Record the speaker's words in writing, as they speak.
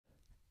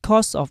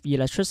cost of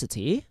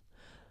electricity.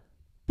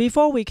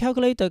 Before we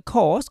calculate the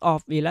cost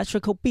of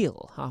electrical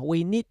bill,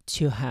 we need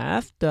to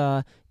have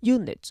the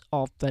unit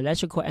of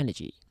electrical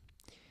energy.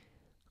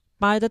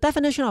 By the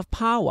definition of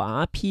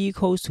power, P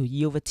equals to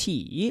E over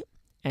T,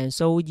 and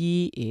so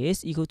E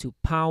is equal to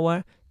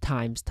power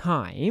times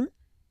time.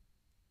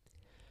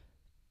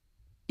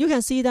 You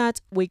can see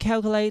that we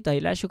calculate the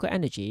electrical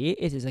energy.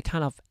 It is a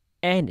kind of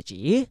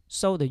energy,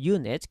 so the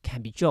unit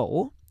can be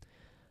joule.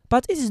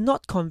 But it is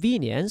not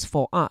convenient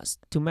for us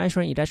to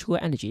measure electrical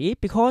energy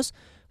because,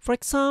 for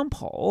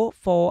example,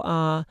 for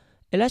an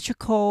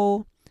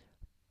electrical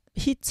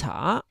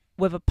heater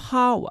with a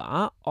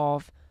power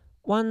of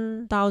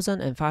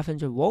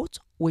 1500 volts,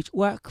 which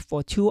work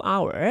for 2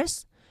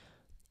 hours,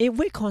 if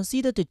we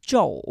consider the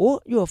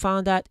joule, you will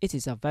find that it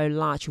is a very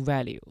large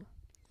value.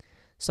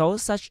 So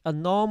such a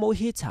normal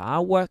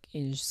heater work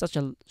in such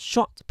a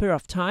short period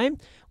of time,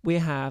 we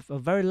have a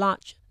very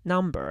large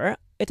number.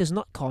 It is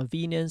not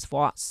convenient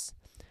for us.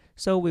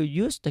 So we'll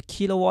use the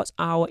kilowatt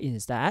hour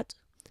instead.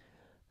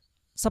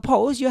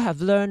 Suppose you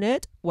have learned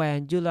it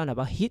when you learn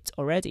about heat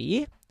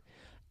already.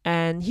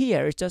 And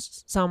here is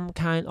just some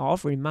kind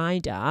of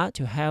reminder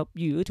to help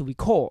you to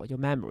recall your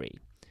memory.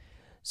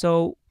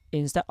 So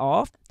instead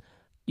of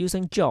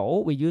using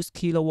joule, we use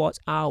kilowatt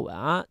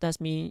hour.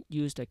 That means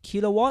use the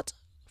kilowatt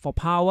for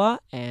power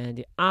and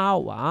the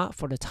hour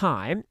for the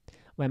time.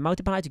 When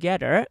multiplied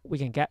together, we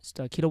can get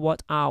the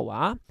kilowatt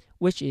hour,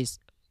 which is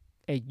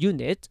a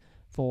unit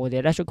for the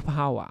electrical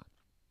power.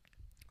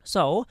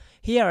 So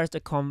here is the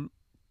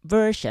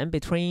conversion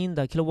between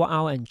the kilowatt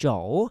hour and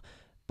joule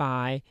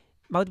by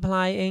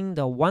multiplying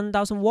the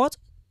 1000 watts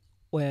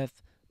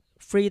with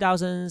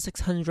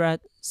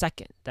 3600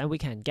 seconds. Then we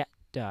can get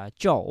the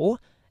joule.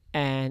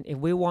 And if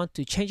we want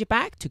to change it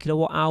back to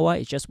kilowatt hour,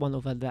 it's just 1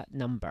 over that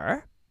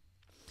number.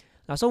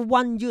 Now, so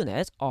 1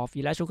 unit of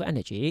electrical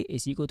energy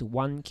is equal to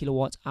 1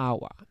 kilowatt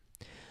hour.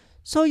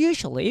 So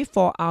usually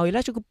for our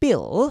electrical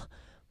bill,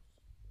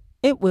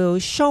 it will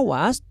show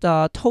us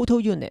the total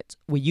unit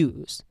we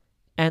use.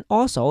 And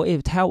also it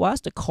will tell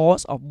us the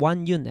cost of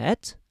 1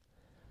 unit.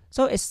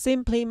 So it's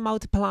simply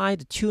multiply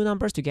the 2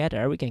 numbers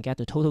together, we can get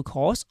the total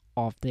cost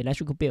of the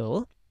electrical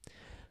bill.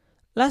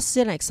 Let's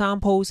see an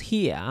examples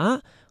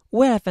here.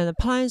 We have an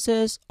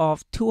appliances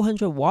of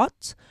 200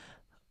 watts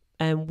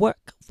and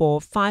work for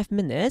 5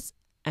 minutes,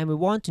 and we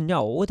want to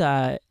know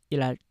the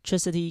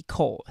electricity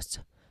cost.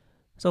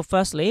 So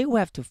firstly, we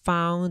have to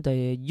find the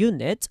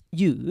unit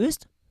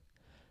used,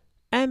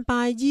 and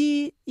by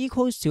E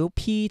equals to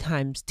P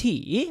times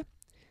T.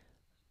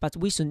 But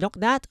we should note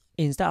that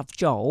instead of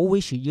joule,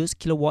 we should use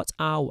kilowatt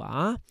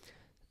hour.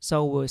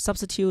 So we'll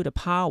substitute the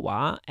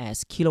power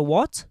as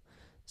kilowatt.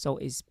 So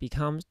it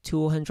becomes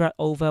 200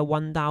 over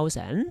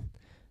 1000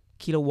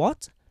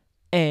 kilowatt.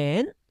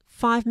 And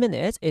 5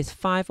 minutes is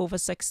 5 over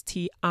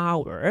 60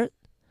 hours.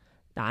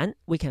 Then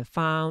we can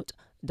find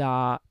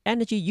the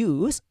energy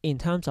used in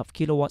terms of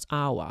kilowatt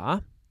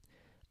hour.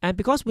 And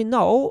because we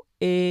know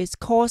it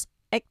costs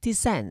 80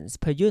 cents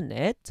per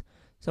unit,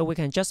 so we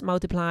can just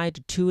multiply the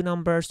 2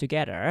 numbers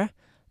together.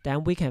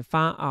 Then we can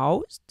find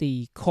out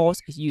the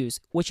cost is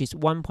used, which is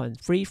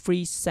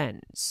 1.33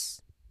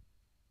 cents.